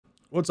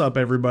What's up,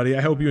 everybody? I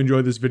hope you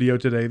enjoyed this video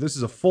today. This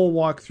is a full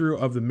walkthrough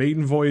of the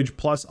Maiden Voyage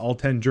plus all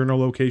 10 journal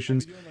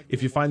locations.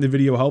 If you find the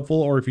video helpful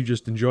or if you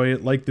just enjoy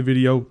it, like the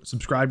video,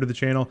 subscribe to the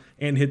channel,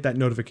 and hit that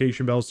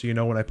notification bell so you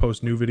know when I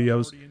post new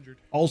videos.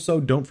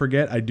 Also, don't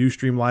forget, I do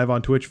stream live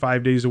on Twitch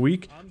 5 days a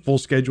week. Full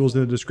schedule's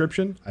in the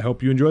description. I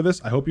hope you enjoy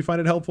this. I hope you find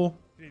it helpful.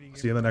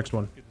 See you in the next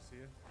one.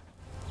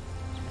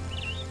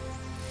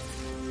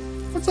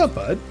 What's up,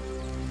 bud?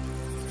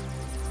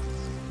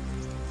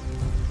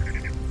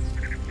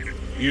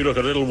 You look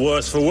a little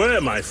worse for wear,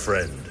 my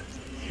friend.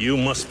 You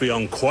must be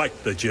on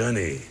quite the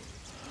journey.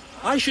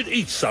 I should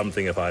eat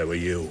something if I were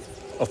you.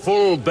 A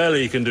full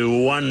belly can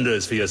do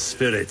wonders for your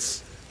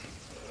spirits.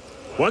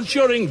 Once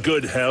you're in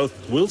good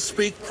health, we'll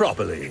speak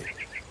properly.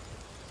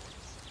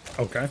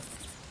 Okay.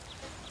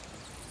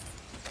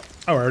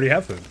 Oh, I already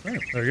have food. Oh,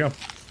 there you go.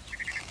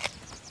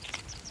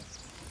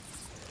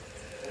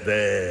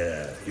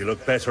 There, you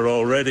look better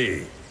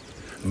already.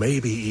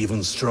 Maybe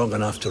even strong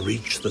enough to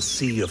reach the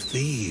Sea of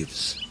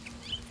Thieves.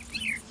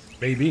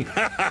 Maybe.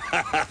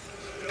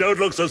 Don't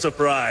look so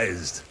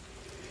surprised.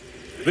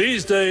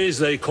 These days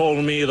they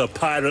call me the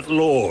Pirate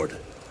Lord.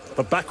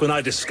 But back when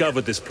I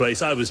discovered this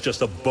place, I was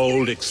just a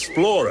bold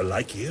explorer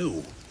like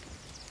you.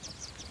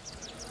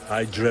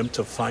 I dreamt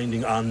of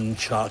finding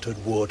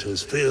uncharted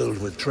waters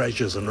filled with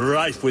treasures and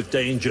rife with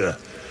danger,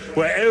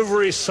 where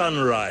every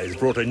sunrise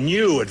brought a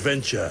new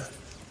adventure.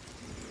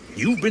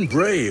 You've been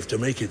brave to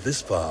make it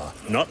this far.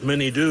 Not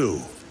many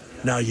do.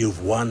 Now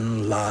you've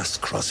one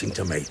last crossing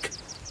to make.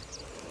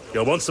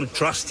 You'll want some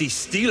trusty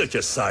steel at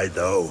your side,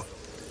 though.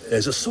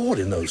 There's a sword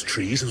in those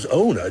trees whose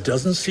owner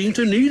doesn't seem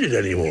to need it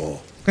anymore.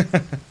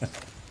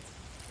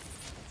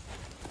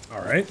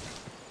 All right.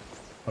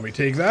 Let me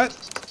take that.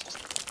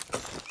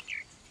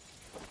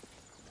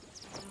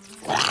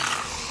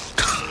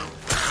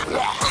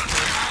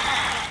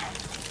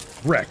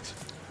 Wrecked.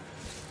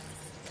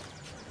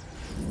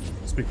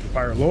 Speak to the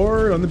Pirate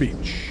Lord on the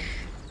beach.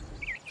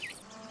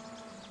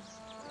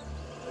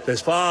 There's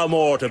far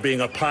more to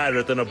being a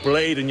pirate than a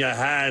blade in your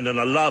hand and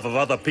a love of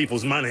other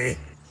people's money.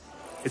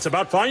 It's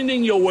about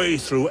finding your way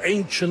through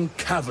ancient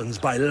caverns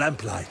by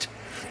lamplight,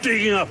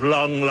 digging up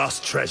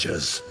long-lost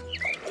treasures,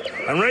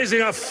 and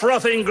raising a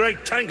frothing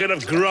great tankard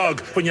of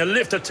grog when you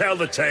live to tell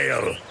the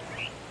tale.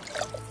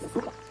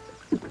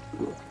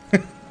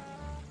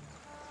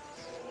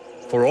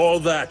 For all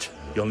that,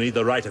 you'll need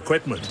the right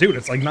equipment. Dude,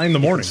 it's like 9 in the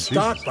morning.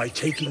 Start by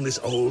taking this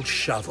old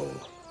shovel.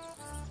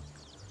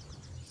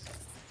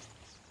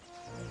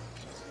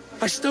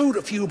 I stowed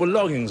a few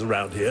belongings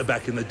around here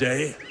back in the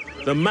day.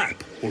 The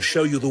map will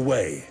show you the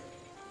way.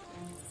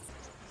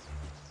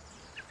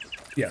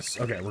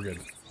 Yes, okay, we're good.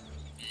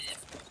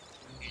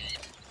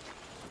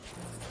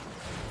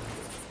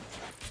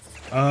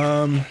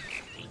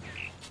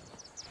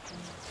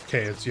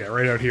 Okay, it's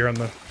right out here on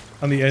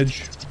the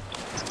edge.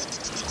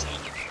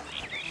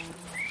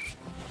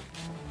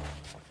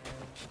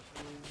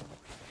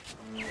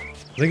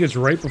 I think it's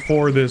right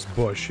before this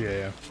bush,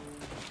 yeah.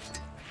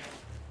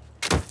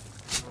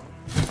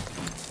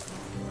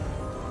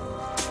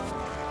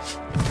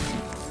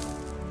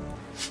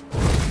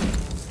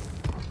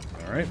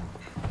 Alright.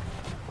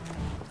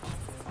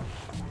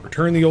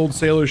 Return the old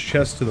sailor's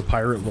chest to the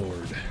Pirate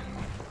Lord.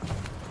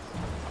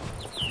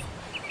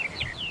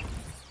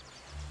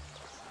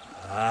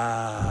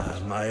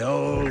 Ah, my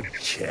old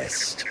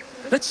chest.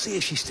 Let's see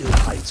if she still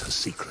hides her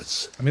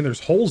secrets. I mean, there's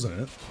holes in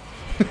it.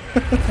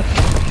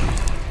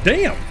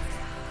 Damn!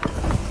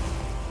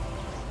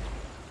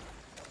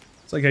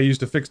 It's like I used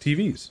to fix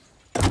TVs.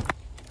 A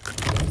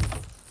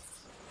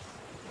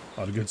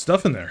lot of good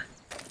stuff in there.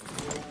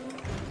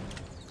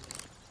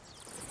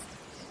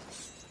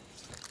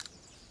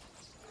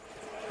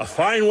 A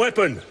fine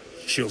weapon.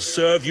 She'll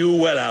serve you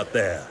well out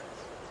there.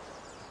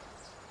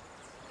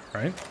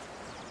 All right.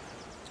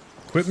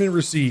 Equipment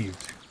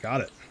received.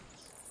 Got it.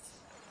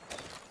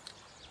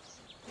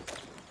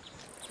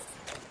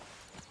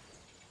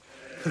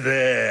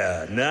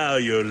 There, now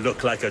you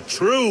look like a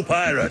true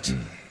pirate.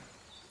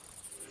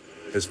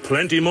 There's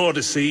plenty more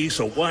to see,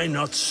 so why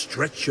not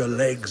stretch your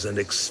legs and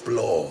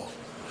explore?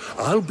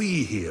 I'll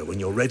be here when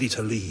you're ready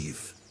to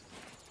leave.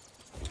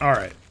 All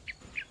right.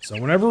 So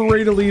whenever we're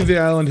ready to leave the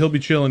island, he'll be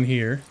chilling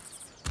here.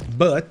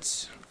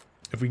 But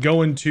if we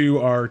go into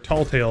our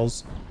Tall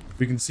Tales,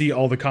 we can see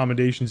all the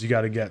commendations you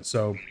got to get.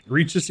 So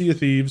reach the Sea of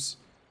Thieves.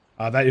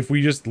 That if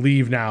we just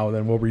leave now,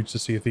 then we'll reach the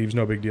Sea of Thieves.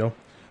 No big deal.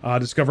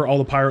 Discover all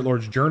the Pirate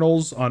Lord's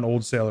journals on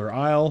Old Sailor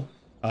Isle.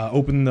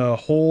 Open the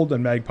hold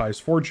on Magpie's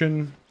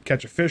Fortune.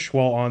 Catch a fish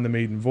while on the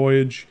Maiden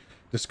Voyage.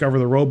 Discover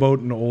the rowboat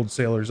in Old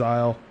Sailor's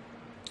Isle.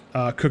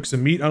 Cook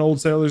some meat on Old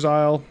Sailor's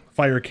Isle.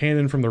 Fire a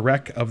cannon from the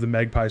wreck of the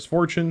Magpie's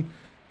Fortune.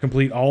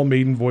 Complete all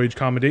Maiden Voyage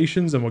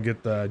commendations, and we'll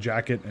get the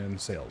jacket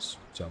and sails.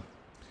 So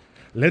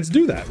let's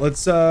do that.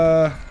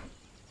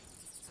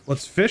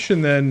 Let's fish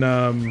and then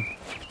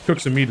cook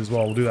some meat as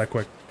well. We'll do that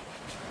quick.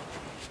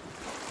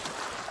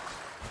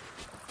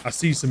 I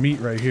see some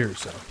meat right here,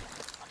 so.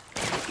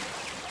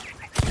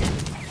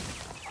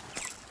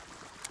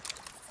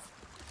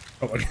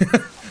 Oh,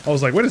 I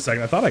was like, wait a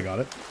second, I thought I got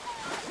it.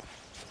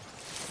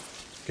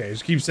 Okay,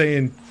 just keep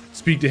saying,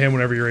 speak to him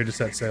whenever you're ready to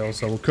set sail.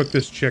 So we'll cook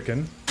this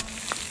chicken.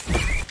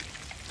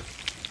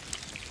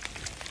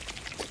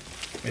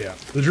 Yeah,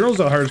 the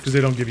journals are hard because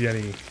they don't give you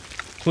any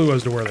clue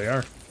as to where they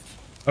are.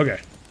 Okay.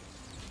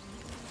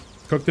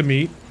 Cook the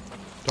meat.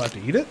 Do I have to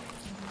eat it?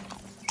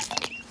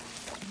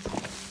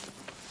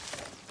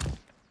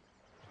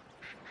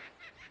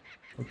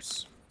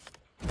 Oops.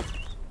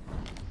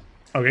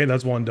 Okay,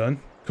 that's one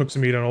done. Cook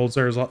some meat on Old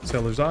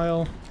Sailor's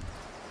Isle.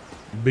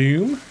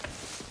 Boom.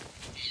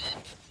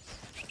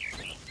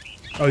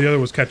 Oh, the other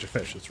was catch a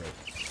fish, that's right.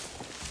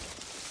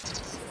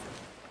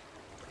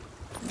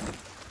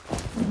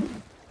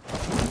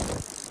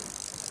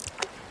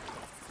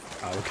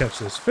 I will catch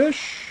this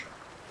fish.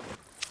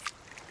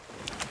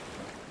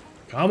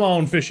 Come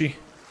on, fishy.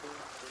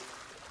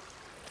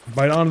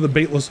 Bite onto the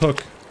baitless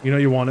hook. You know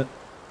you want it.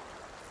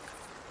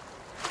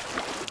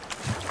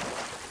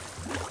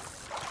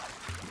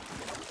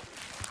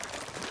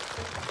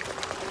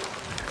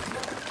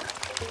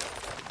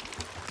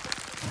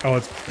 Oh,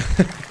 it's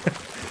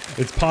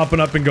it's popping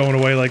up and going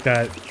away like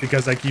that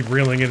because I keep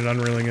reeling in and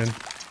unreeling in.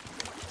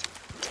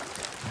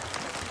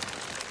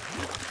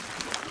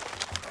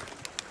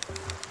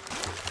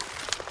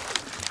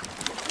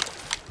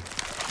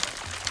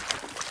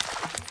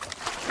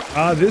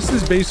 This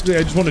is basically,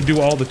 I just want to do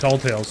all the tall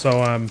tales,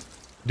 so I'm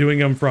doing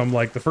them from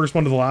like the first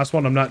one to the last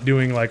one. I'm not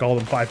doing like all of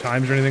them 5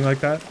 times or anything like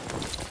that.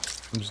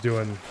 I'm just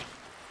doing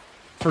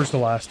first to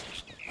last.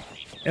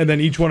 And then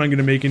each one I'm going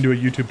to make into a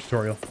YouTube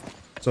tutorial.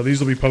 So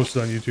these will be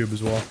posted on YouTube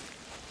as well.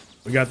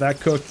 We got that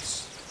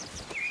cooked.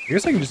 I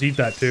guess I can just eat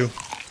that too.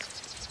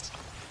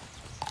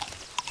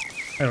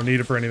 I don't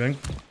need it for anything.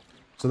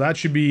 So that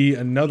should be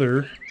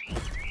another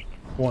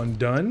one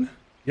done.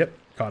 Yep,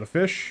 caught a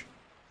fish.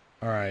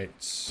 All right.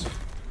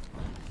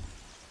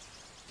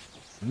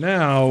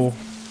 Now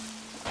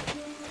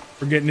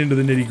we're getting into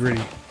the nitty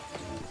gritty.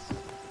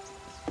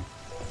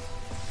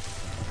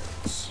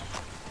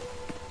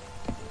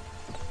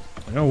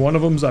 I know one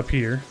of them's up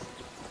here.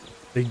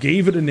 They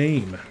gave it a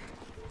name.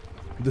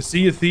 The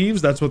Sea of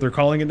Thieves, that's what they're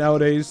calling it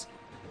nowadays.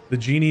 The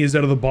genie is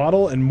out of the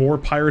bottle and more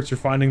pirates are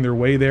finding their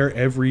way there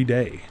every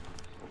day.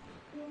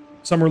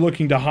 Some are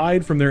looking to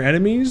hide from their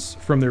enemies,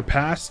 from their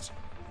past,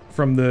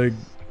 from the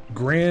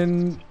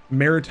Grand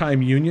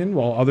Maritime Union,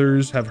 while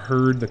others have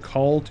heard the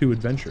call to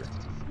adventure.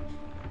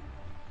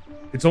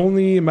 It's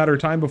only a matter of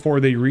time before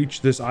they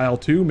reach this Isle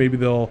too. Maybe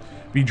they'll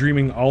be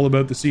dreaming all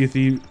about the Sea of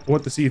Thieves,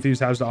 what the Sea of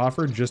Thieves has to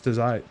offer, just as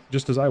I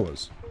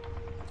was.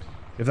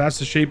 If that's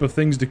the shape of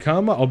things to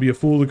come, I'll be a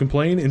fool to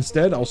complain.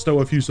 Instead, I'll stow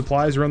a few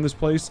supplies around this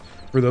place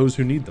for those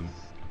who need them.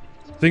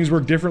 Things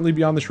work differently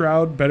beyond the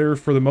Shroud, better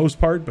for the most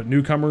part, but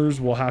newcomers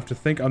will have to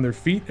think on their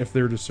feet if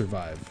they're to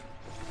survive.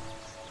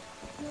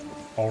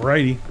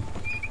 Alrighty.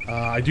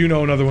 I do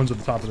know another one's at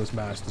the top of this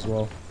mast as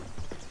well.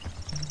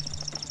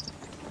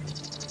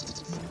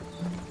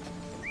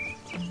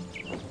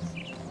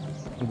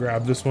 I'll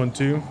grab this one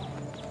too.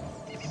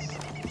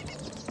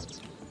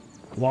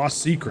 Lost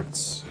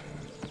secrets.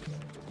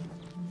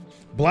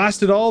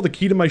 Blast it all, the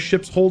key to my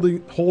ship's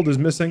hold is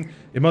missing.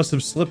 It must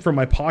have slipped from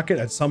my pocket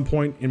at some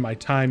point in my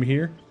time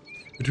here.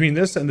 Between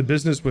this and the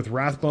business with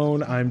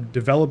Rathbone, I'm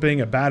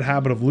developing a bad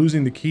habit of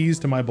losing the keys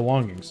to my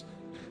belongings.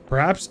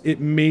 Perhaps it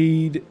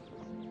made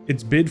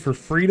its bid for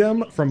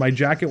freedom from my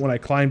jacket when I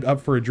climbed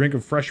up for a drink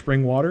of fresh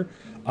spring water.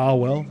 Ah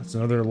well, that's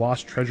another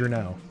lost treasure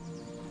now.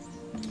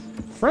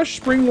 Fresh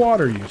spring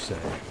water, you say?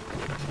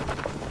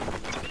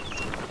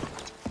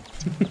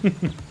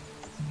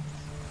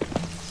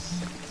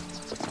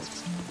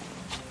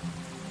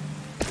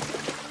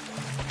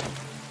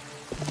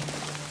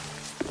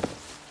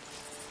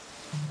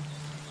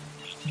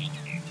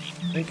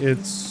 I think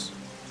it's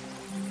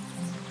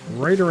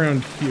right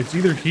around here. It's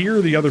either here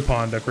or the other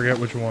pond. I forget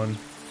which one.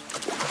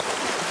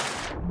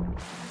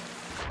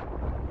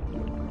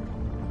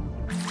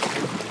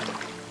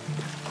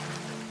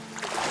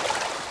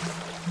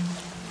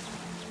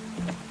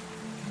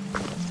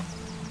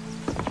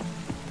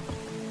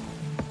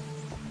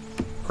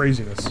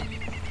 Craziness.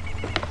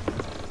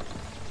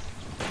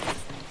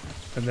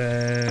 And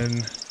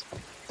then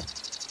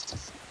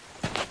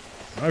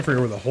I forget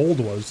where the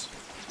hold was.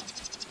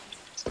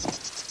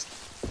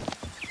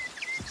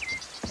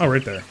 Oh,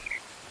 right there.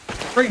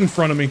 Right in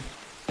front of me.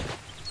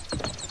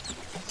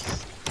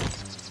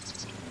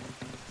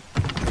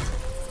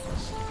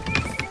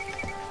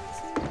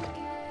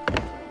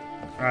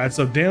 Alright,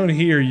 so down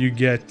here you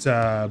get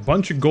a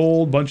bunch of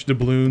gold, bunch of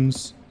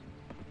doubloons,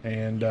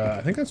 and I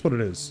think that's what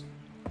it is.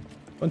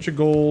 Bunch of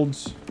gold.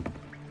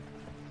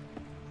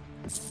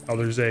 Oh,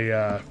 there's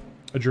a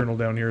journal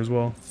down here as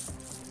well.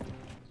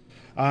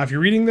 If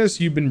you're reading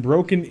this, you've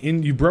broken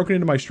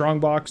into my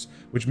strongbox,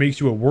 which makes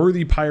you a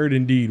worthy pirate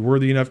indeed,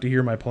 worthy enough to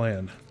hear my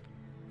plan.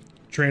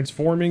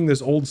 Transforming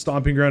this old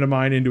stomping ground of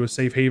mine into a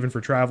safe haven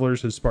for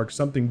travelers has sparked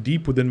something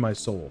deep within my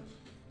soul.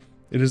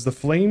 It is the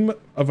flame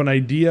of an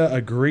idea,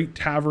 a great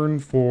tavern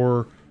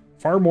for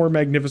far more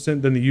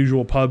magnificent than the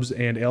usual pubs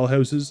and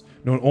alehouses,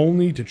 known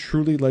only to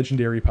truly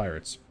legendary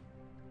pirates.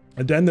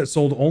 A den that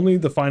sold only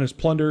the finest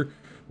plunder,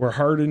 where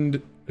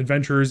hardened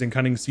adventurers and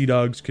cunning sea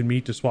dogs can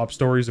meet to swap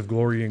stories of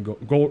glory and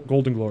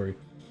golden glory.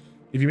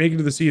 If you make it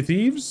to the Sea of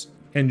Thieves,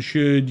 and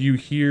should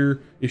your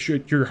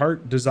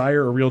heart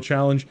desire a real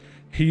challenge,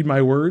 heed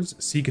my words,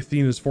 seek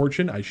Athena's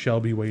fortune, I shall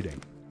be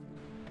waiting.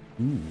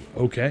 Ooh,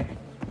 okay.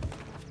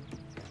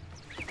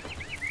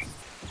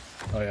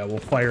 Oh yeah, we'll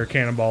fire a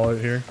cannonball out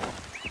here.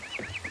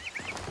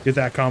 Get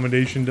that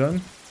commendation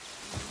done.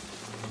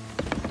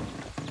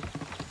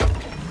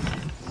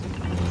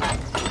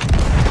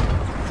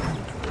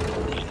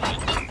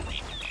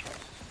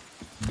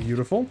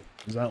 Beautiful.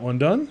 Is that one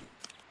done?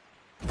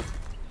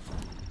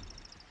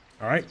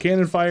 All right,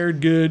 cannon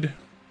fired, good.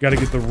 Got to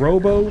get the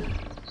rowboat.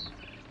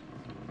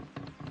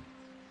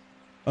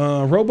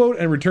 Rowboat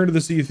and return to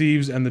the Sea of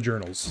Thieves and the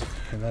journals.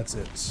 And that's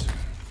it.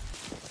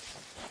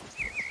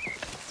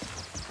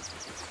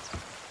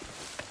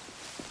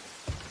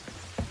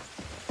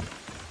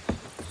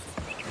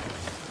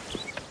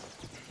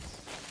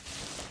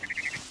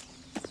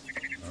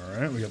 All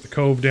right, we got the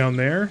cove down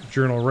there.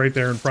 Journal right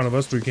there in front of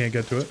us, but we can't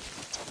get to it.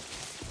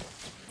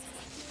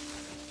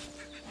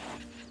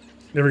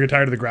 Never get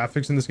tired of the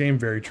graphics in this game?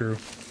 Very true.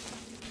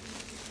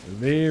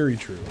 Very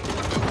true.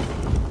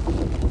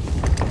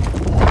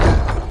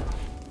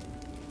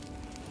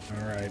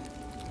 Alright.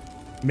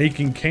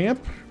 Making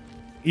camp.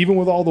 Even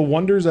with all the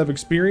wonders I've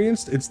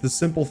experienced, it's the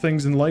simple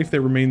things in life that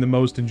remain the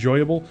most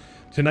enjoyable.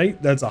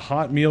 Tonight, that's a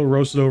hot meal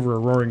roasted over a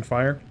roaring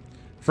fire.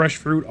 Fresh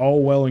fruit,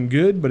 all well and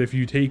good, but if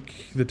you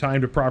take the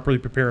time to properly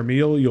prepare a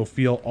meal, you'll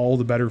feel all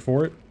the better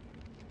for it.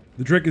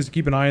 The trick is to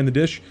keep an eye on the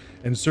dish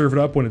and serve it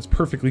up when it's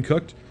perfectly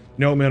cooked.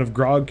 No amount of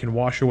grog can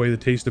wash away the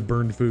taste of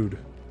burned food.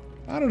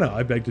 I don't know,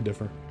 I beg to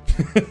differ.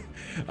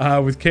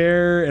 With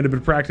care and a bit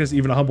of practice,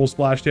 even a humble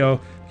splashtail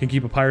can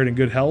keep a pirate in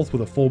good health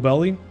with a full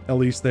belly. At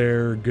least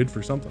they're good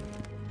for something.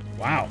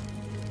 Wow.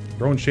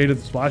 Throwing shade at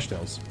the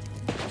splashtails.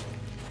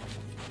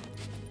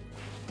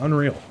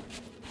 Unreal.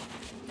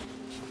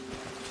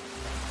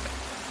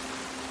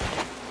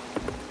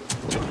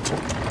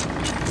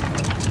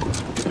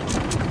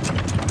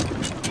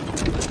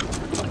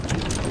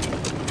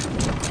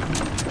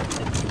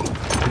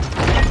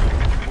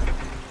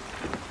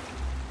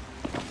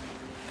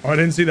 Oh, I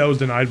didn't see that was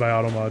denied by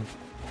Automod.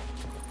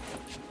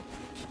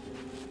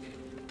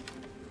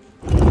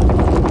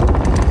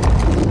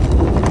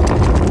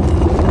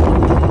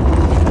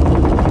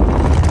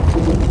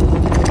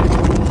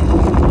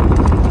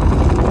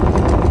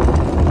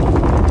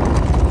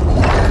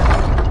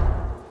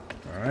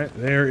 Alright,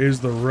 there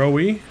is the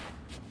rowie.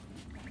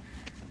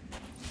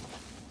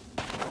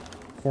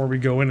 Before we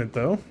go in it,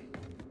 though,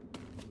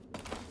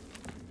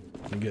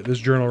 and get this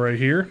journal right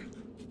here.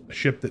 A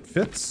ship that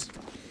fits.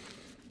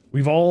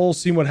 We've all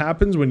seen what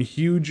happens when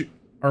huge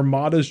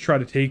armadas try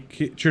to make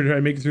it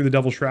through the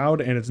Devil's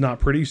Shroud, and it's not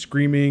pretty.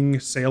 Screaming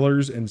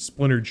sailors and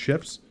splintered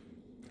ships.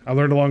 I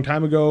learned a long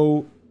time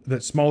ago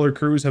that smaller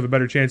crews have a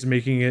better chance of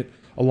making it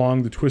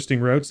along the twisting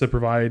routes that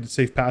provide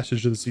safe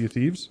passage to the Sea of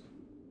Thieves.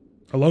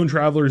 A lone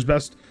traveler is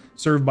best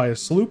served by a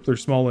sloop. They're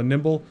small and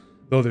nimble,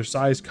 though their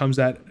size comes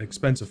at an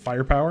expense of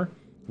firepower.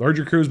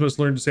 Larger crews must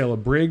learn to sail a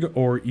brig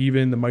or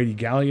even the mighty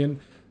galleon.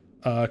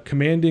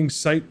 Commanding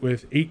sight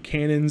with 8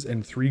 cannons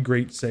and 3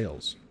 great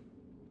sails.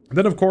 And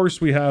then, of course,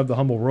 we have the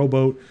humble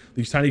rowboat.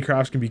 These tiny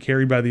crafts can be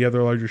carried by the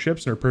other larger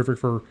ships and are perfect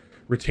for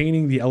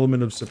retaining the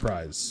element of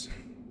surprise.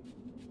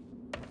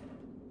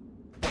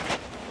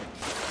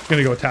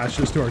 Gonna go attach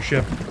this to our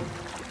ship.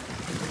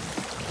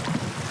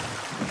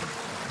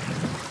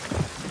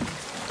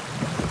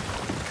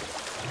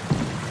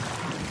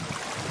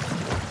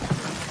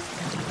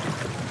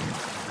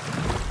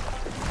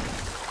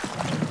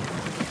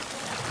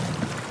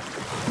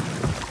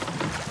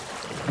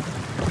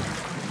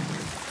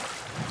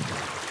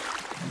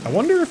 I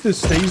wonder if this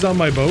stays on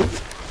my boat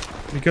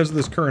because of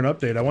this current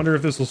update. I wonder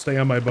if this will stay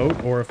on my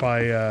boat or if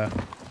I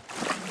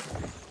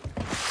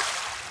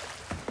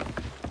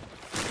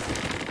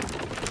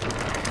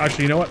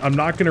actually, you know what? I'm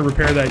not going to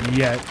repair that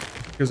yet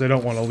because I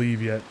don't want to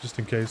leave yet, just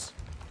in case.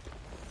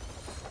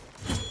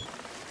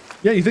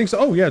 Yeah, you think so?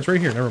 Oh, yeah, it's right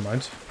here. Never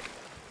mind.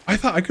 I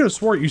could have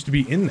swore it used to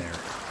be in there.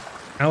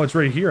 Now it's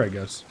right here, I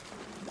guess.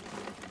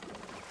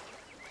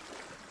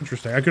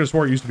 Interesting. I could have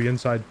swore it used to be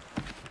inside.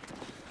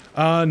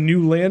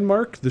 New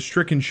landmark. The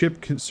stricken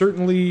ship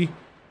certainly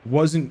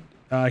wasn't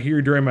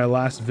here during my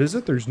last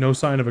visit. There's no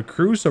sign of a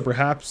crew, so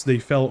perhaps they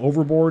fell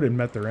overboard and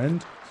met their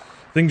end.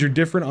 Things are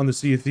different on the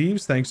Sea of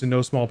Thieves, thanks in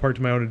no small part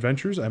to my own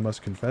adventures, I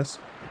must confess.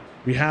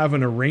 We have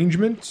an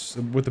arrangement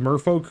with the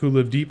merfolk who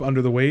live deep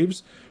under the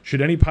waves.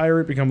 Should any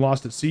pirate become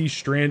lost at sea,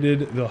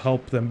 stranded, they'll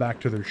help them back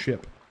to their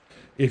ship.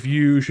 If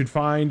you should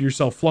find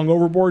yourself flung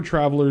overboard,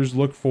 travelers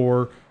look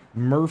for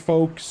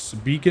merfolk's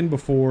beacon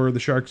before the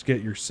sharks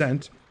get your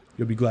scent.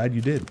 You'll be glad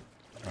you did.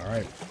 All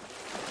right.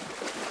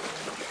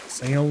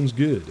 Sounds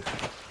good.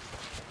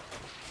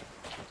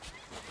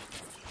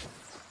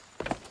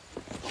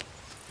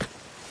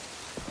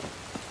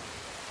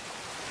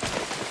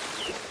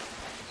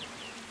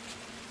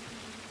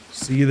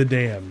 Sea of the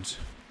Damned.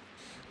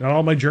 Not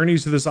all my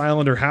journeys to this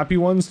island are happy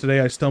ones.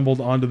 Today I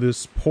stumbled onto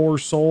this poor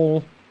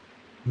soul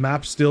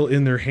map still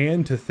in their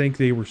hand, to think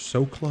they were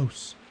so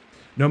close.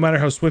 No matter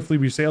how swiftly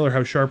we sail or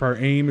how sharp our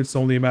aim, it's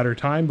only a matter of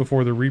time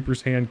before the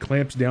Reaper's hand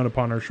clamps down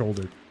upon our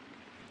shoulder.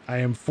 I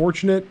am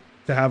fortunate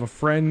to have a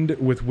friend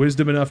with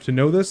wisdom enough to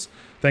know this.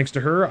 Thanks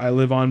to her, I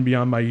live on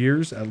beyond my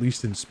years, at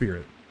least in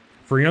spirit.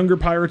 For younger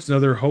pirates,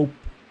 another hope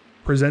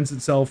presents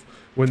itself.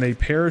 When they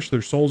perish,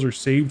 their souls are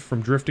saved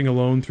from drifting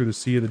alone through the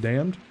sea of the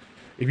damned.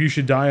 If you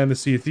should die on the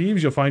Sea of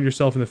Thieves, you'll find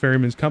yourself in the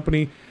ferryman's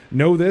company.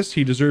 Know this,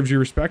 he deserves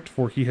your respect,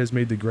 for he has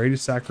made the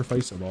greatest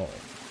sacrifice of all.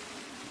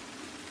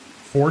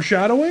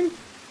 Foreshadowing?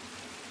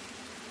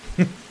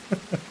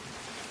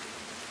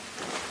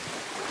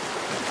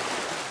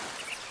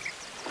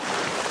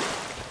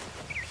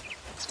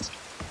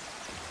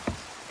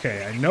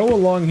 Okay, I know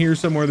along here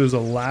somewhere there's a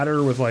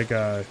ladder with like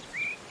a...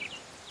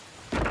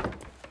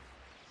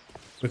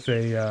 with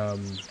a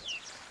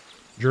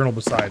journal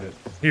beside it.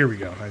 Here we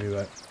go, I knew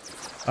that.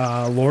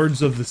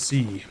 Lords of the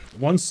Sea.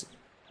 Once,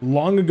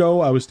 long ago,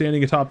 I was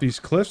standing atop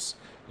these cliffs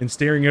and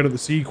staring out at the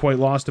sea, quite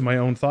lost in my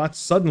own thoughts.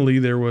 Suddenly,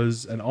 there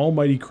was an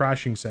almighty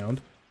crashing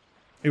sound.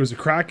 It was a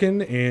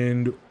kraken,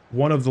 and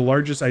one of the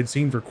largest I'd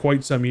seen for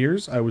quite some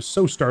years. I was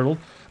so startled,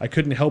 I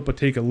couldn't help but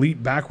take a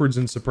leap backwards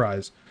in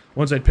surprise.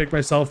 Once I'd picked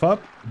myself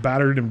up,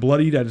 battered and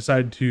bloodied, I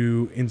decided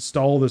to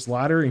install this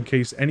ladder in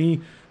case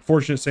any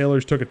fortunate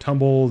sailors took a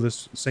tumble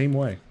this same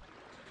way.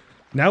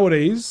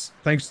 Nowadays,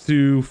 thanks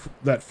to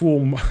that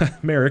fool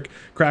Merrick,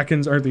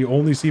 krakens aren't the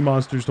only sea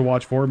monsters to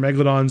watch for.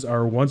 Megalodons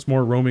are once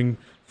more roaming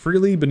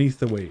freely beneath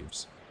the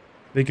waves.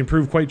 They can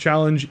prove quite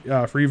challenging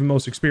for even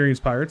most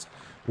experienced pirates.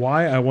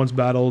 Why? I once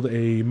battled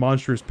a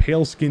monstrous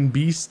pale-skinned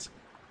beast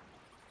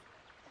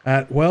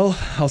at, well,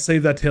 I'll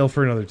save that tale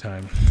for another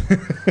time.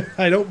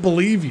 I don't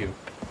believe you.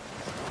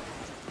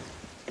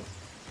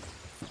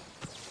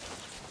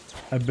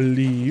 I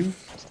believe...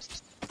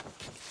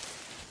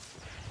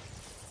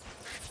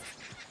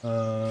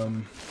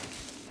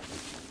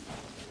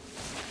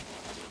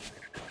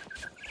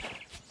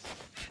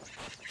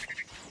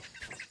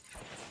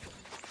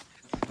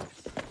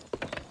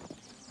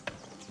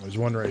 There's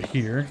one right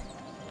here.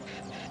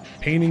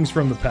 Paintings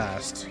from the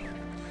past.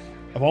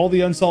 Of all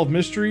the unsolved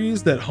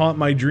mysteries that haunt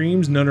my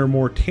dreams, none are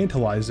more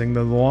tantalizing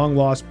than the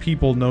long-lost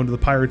people known to the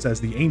pirates as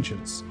the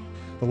Ancients.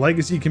 Their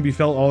legacy can be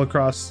felt all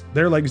across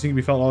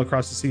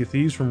the Sea of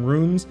Thieves, from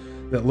ruins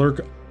that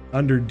lurk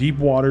under deep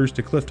waters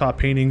to clifftop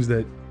paintings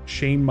that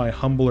shame my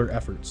humbler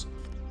efforts.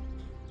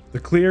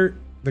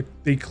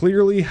 They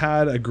clearly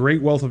had a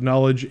great wealth of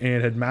knowledge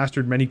and had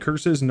mastered many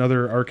curses and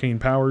other arcane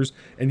powers,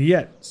 and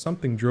yet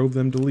something drove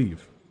them to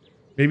leave.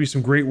 Maybe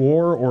some great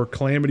war or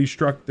calamity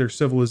struck their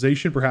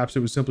civilization. Perhaps it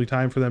was simply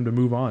time for them to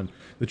move on.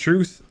 The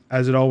truth,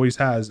 as it always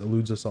has,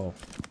 eludes us all.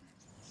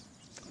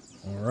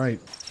 All right.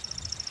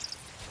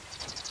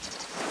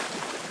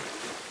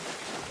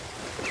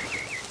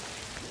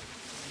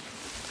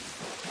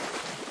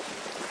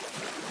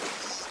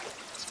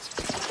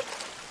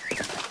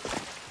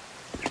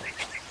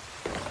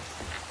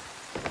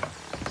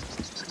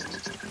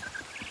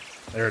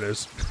 There it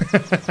is.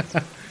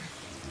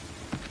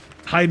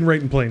 Hiding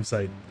right in plain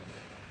sight.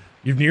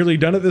 You've nearly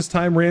done it this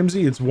time,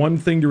 Ramsey. It's one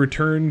thing to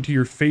return to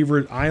your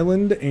favorite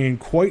island and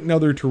quite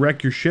another to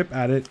wreck your ship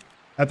at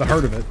the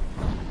heart of it.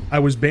 I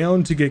was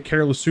bound to get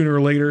careless sooner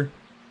or later.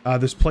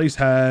 This place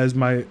has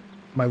my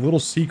little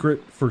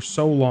secret for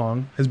so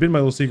long. Has been my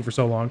little secret for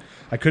so long.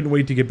 I couldn't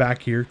wait to get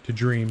back here to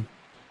dream.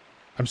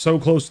 I'm so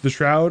close to the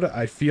shroud.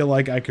 I feel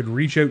like I could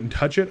reach out and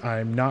touch it.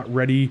 I'm not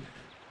ready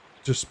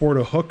to sport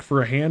a hook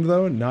for a hand,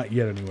 though. Not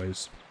yet,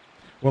 anyways.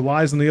 What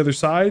lies on the other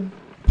side?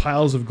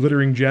 Piles of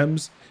glittering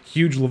gems.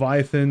 Huge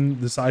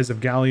leviathan the size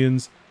of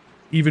galleons.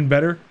 Even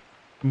better,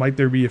 might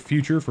there be a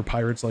future for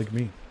pirates like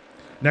me?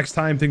 Next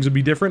time things will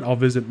be different. I'll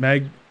visit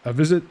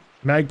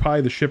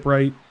Magpie, the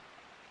shipwright,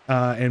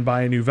 and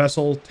buy a new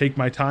vessel. Take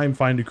my time,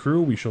 find a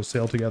crew. We shall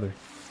sail together.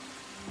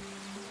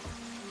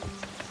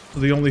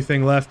 So the only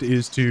thing left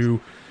is to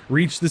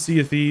reach the Sea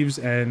of Thieves,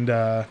 and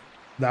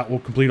that will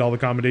complete all the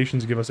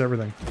accommodations and give us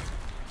everything.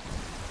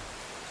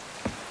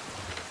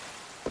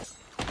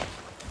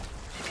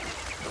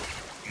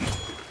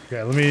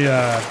 Okay, let me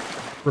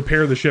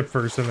repair the ship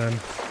first, and then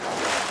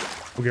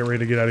we'll get ready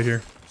to get out of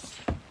here.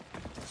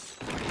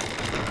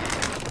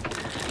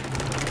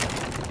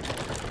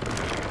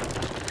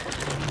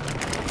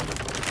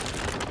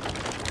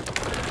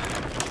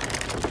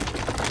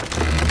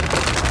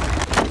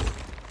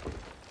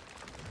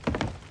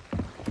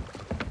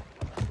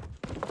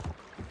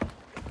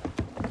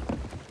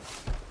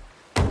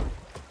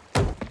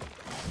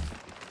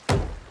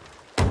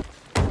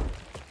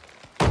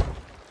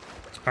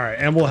 All right,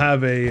 and we'll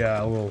have a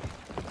little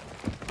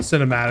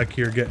cinematic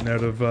here getting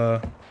out of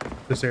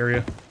this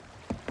area.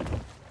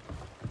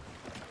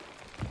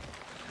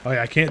 Oh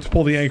yeah, I can't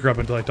pull the anchor up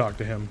until I talk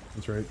to him.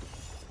 That's right.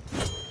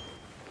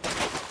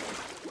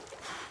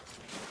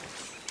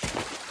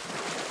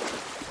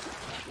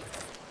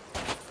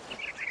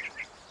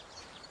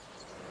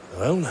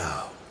 Well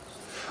now,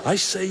 I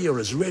say you're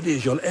as ready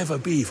as you'll ever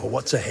be for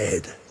what's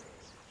ahead.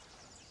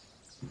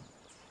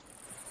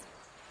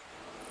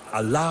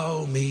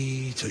 Allow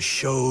me to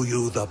show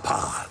you the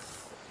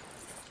path.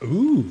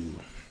 Ooh.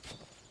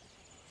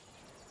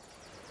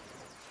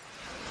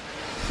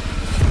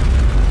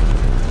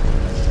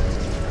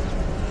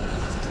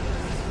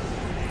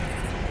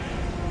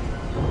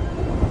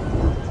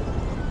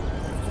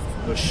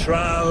 The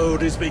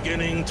shroud is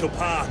beginning to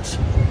part,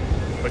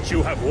 but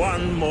you have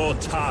one more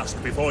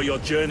task before your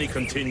journey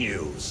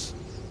continues.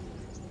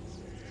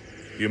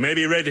 You may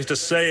be ready to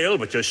sail,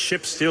 but your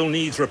ship still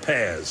needs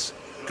repairs.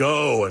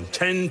 Go and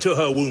tend to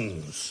her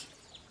wounds.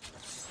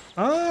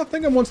 I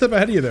think I'm one step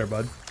ahead of you there,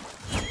 bud.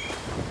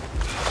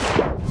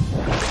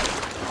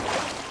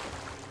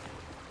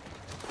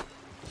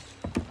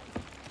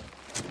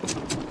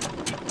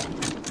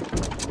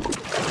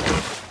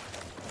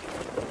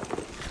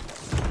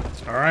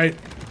 All right,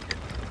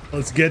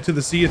 let's get to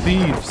the Sea of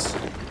Thieves.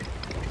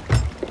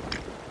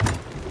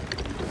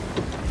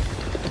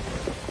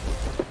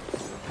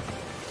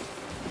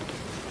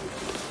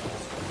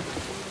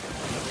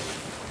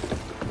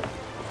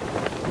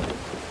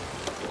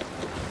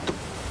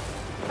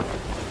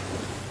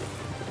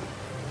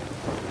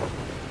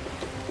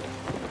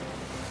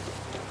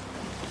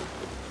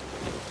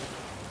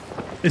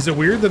 Is it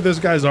weird that this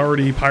guy's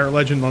already Pirate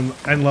Legend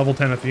and level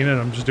 10 Athena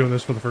and I'm just doing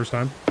this for the first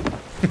time?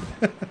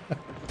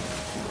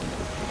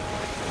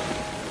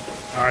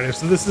 Alright,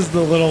 so this is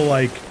the little,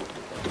 like,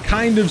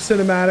 kind of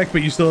cinematic,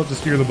 but you still have to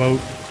steer the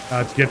boat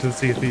to get to the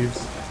Sea of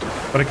Thieves.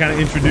 But it kind of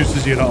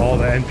introduces you to all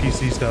the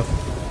NPC stuff.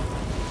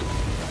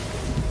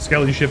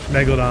 Skelly ships,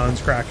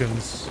 Megalodons,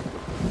 Krakens,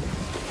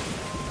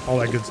 all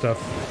that good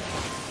stuff.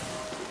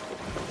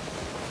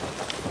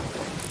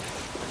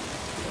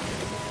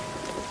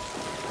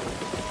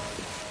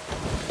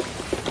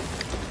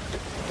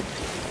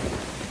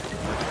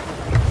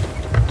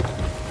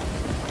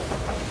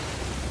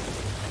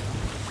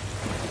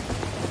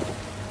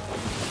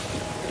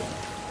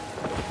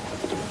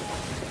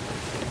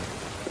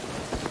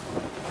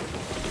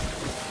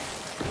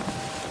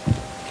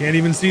 Can't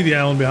even see the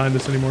island behind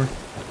us anymore.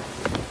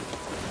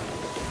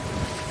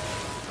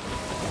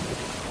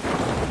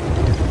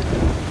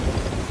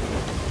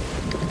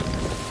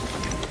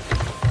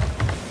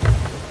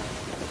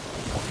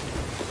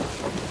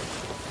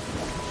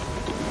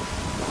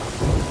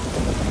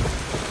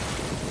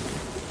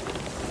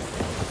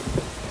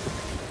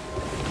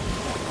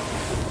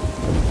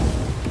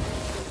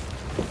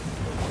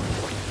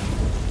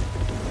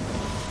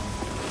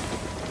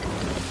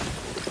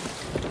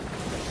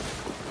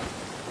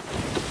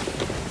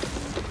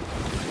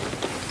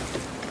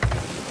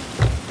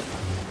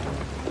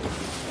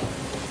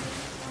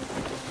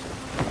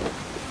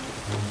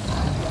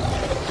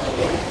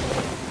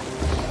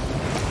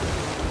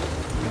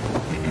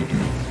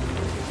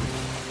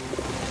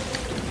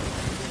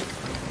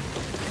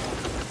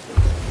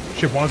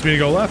 Ship wants me to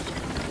go left.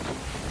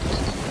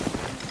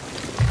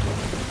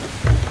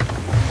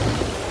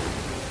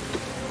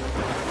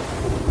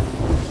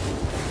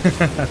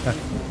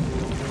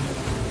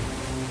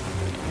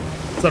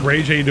 What's up,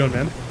 Rage? How you doing,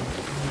 man?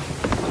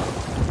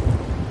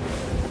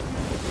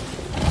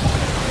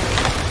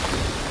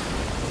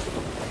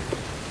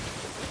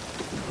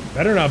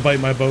 Better not bite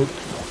my boat.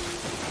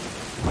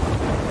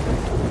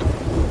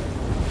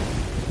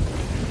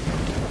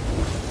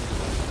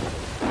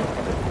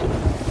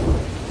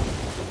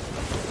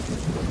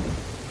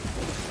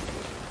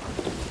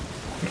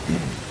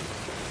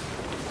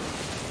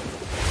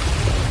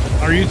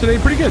 Are you today?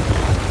 Pretty good.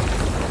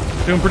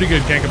 Doing pretty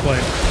good, can't complain.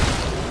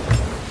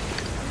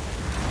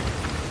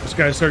 This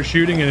guy starts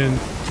shooting and in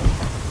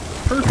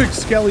perfect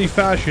Skelly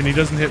fashion, he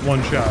doesn't hit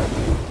one shot.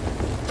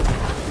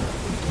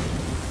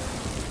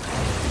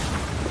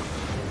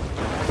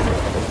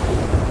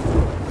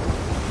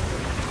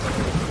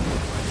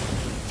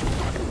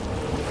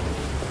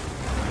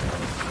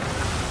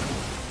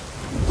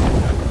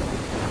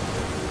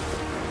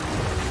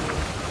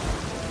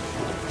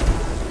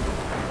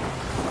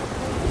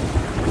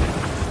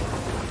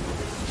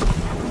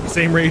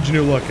 Same Rage,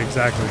 new look,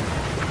 exactly.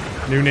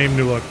 New name,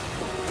 new look.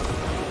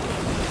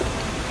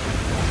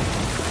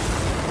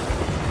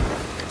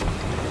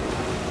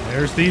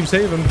 There's Thieves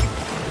Haven.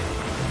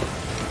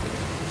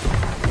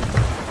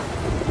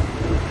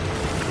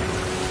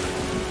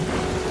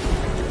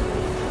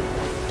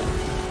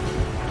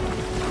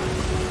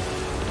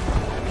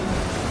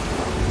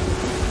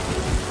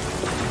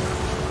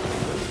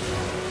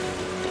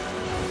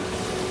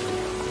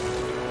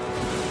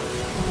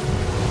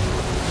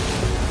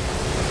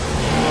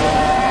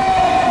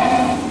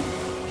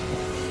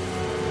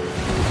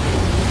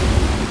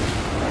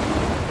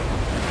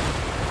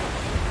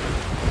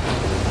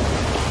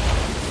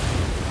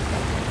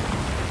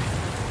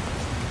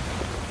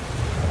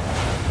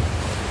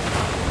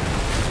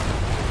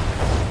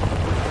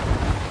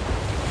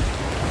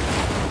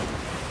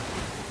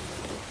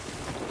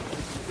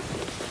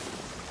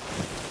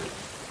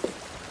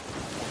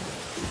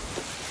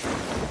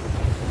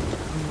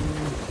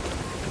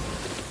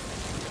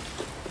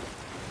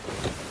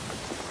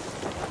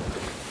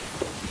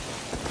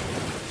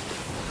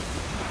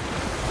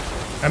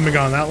 Haven't been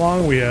gone that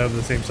long. We have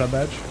the same sub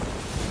badge.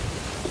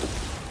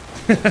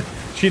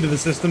 Cheated the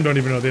system, don't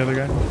even know the other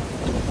guy.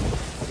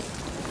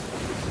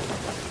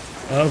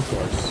 Of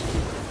course.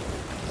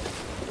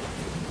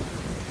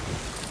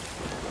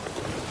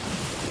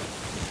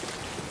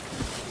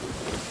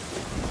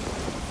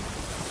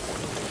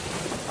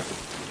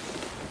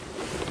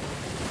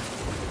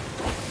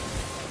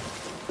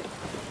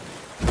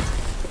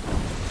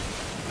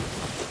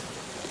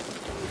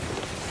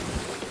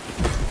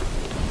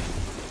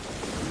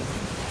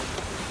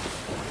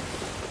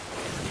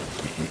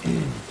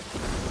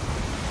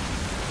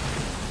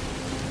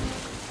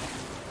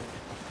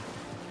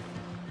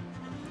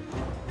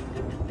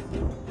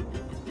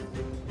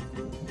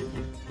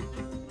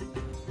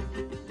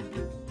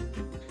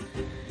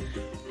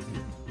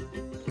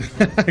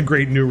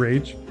 Great new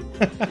rage.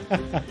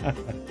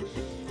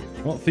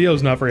 Well,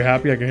 Theo's not very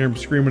happy. I can hear him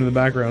screaming in the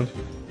background.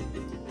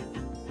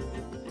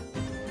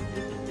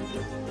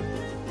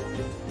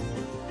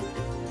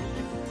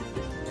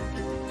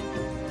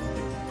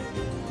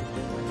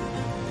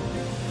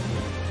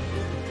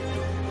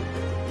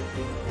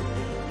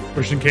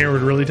 Christian Cameron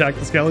would really attack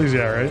the Skellies?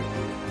 Yeah, right?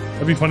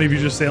 That'd be funny if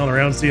you're just sailing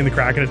around seeing the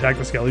Kraken attack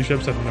the Skelly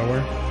ships out of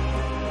nowhere.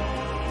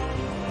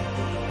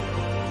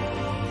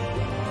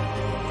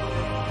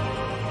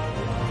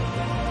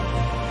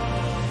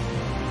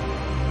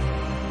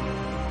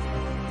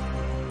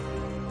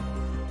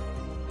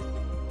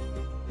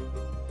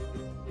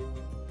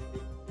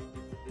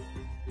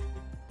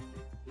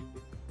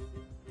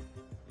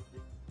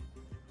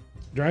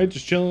 Right,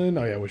 just chilling.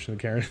 Oh yeah, wishing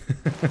the Karen.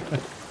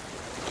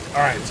 All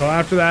right, so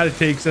after that, it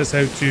takes us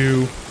out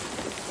to.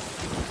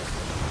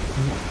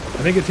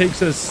 I think it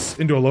takes us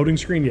into a loading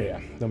screen. Yeah.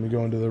 Then we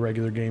go into the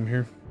regular game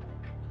here.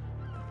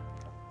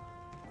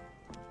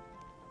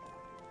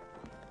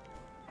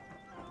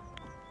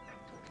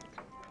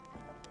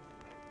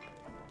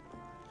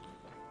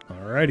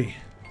 Alrighty.